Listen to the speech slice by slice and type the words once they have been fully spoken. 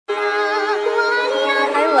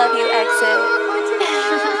Mixtape.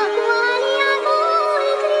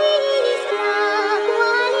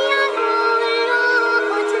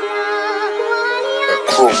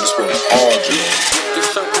 Chrome's been hard, you know. This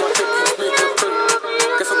shank on my hip keeps making a print.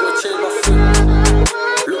 Guess I gotta change my fit.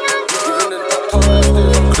 Look, even in that town, I stay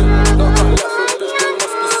on clip. Now I can't laugh for a bitch, they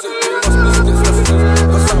must be sick, they must be sticks, that's flip.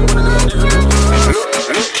 Cause I'm one of them, I'm leaving them.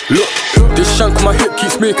 Look, this shank on my hip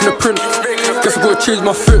keeps making a print. Guess I gotta change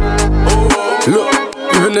my fit. Look,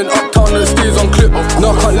 even in uptown, it stays on clip.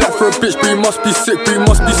 Now I can't laugh for a bitch, but you must be sick, but you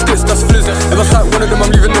must be sticks, that's flip. If I sight one of them,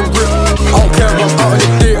 I'm leaving them grip. I don't care if I'm out on the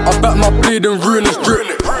day, I back my blade and ruin his drip.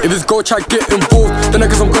 If his girl try get involved, then I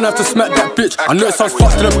guess I'm gonna have to smack that bitch. I know it sounds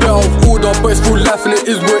fucked in a bit out of order, but it's real life and it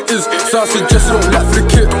is what it is. So I suggest you don't laugh for the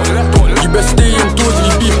kid. You best stay indoors if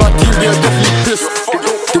you beef my team, they are definitely pissed.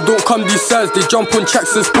 They don't come these sides, they jump on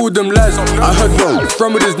tracks and spoil them lies. I heard one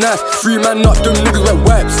from with his knife, 3 man up, them niggas wet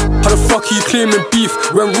wipes. How the fuck are you claiming beef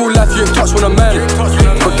when real life you ain't touch with a man?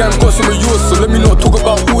 But gang got some of yours, so let me not talk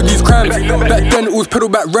about all these crimes. Back then it was pedal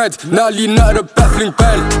back rides, now I lean out of the baffling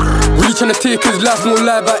band. Really tryna take his life, no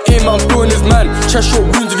lie, I aim, I'm blowing his man. Chest shot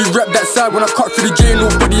wounds if you rap that side, when I cut through the J,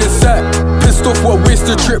 nobody inside. Pissed off, what a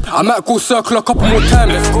wasted trip, I might go circle a couple more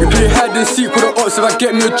times. We play hide and seek with the ops, if I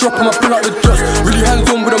get me a drop, I'ma pull out the drops. Really hands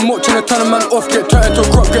on with a mop, tryna turn a man off, get turned into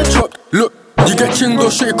a crop, get chopped. Look, you get chinged or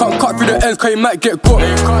shit, you can't cut through the ends, cause you might get got.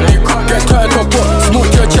 Get turned into a bot, smoke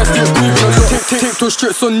to your chest, get breathing a lot. Take to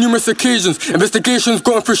strips on numerous occasions, investigations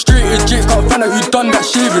going frustrated, Jakes can't find out who done that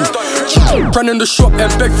shaving. Ran in the shop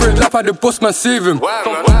and begged for his life, had the boss man save him. So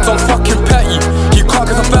I'm fucking petty, he can't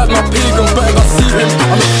cause I fast my pagan, but if I see him,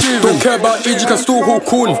 I'ma shave him. Don't care about age, you can still hold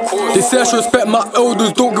corn. They say I should respect my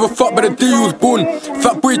elders, don't give a fuck by the day he was born.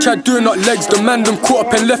 Fat boy tried doing up legs, the man them caught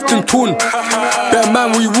up and left him torn. Better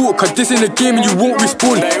man when you walk, cause this ain't a game and you won't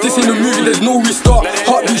respawn. This ain't a movie, there's no restart.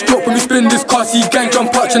 Heartbeats drop when we spin this car, see gang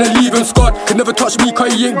jump out and leave him scarred. Could never touch me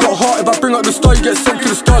cause he ain't got heart. If I bring out the star, you get sent to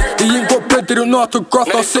the stars. They ain't got bread, they don't know how to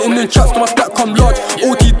graft. I was sitting in traps till my stack come large.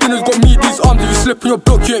 OT dinners got me these arms. If you slip on your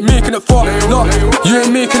block, you ain't making it far. Nah, you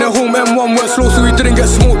ain't making it home. M1 went slow so he didn't get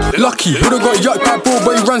smoked. Lucky, would've got yucked by bro,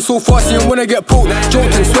 but he ran so fast he didn't wanna get poked.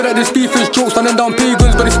 Joking, swear that this beef is jokes, running down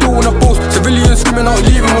pagans, but they still wanna boast. Civilians screaming out,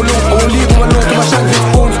 leave him alone. I won't leave him alone till my shank his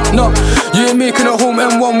bones. Nah, you ain't making it home.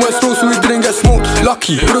 M1 went slow so he didn't get smoked.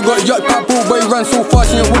 Lucky, would've got yucked by bro, but he ran so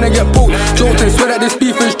fast he didn't wanna get poked. Joking, swear that this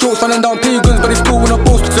beef is jokes, running down pagans, but they still wanna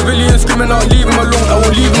boast. Civilians screaming out, leave him alone. I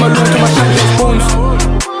won't leave him alone till my shank his bones.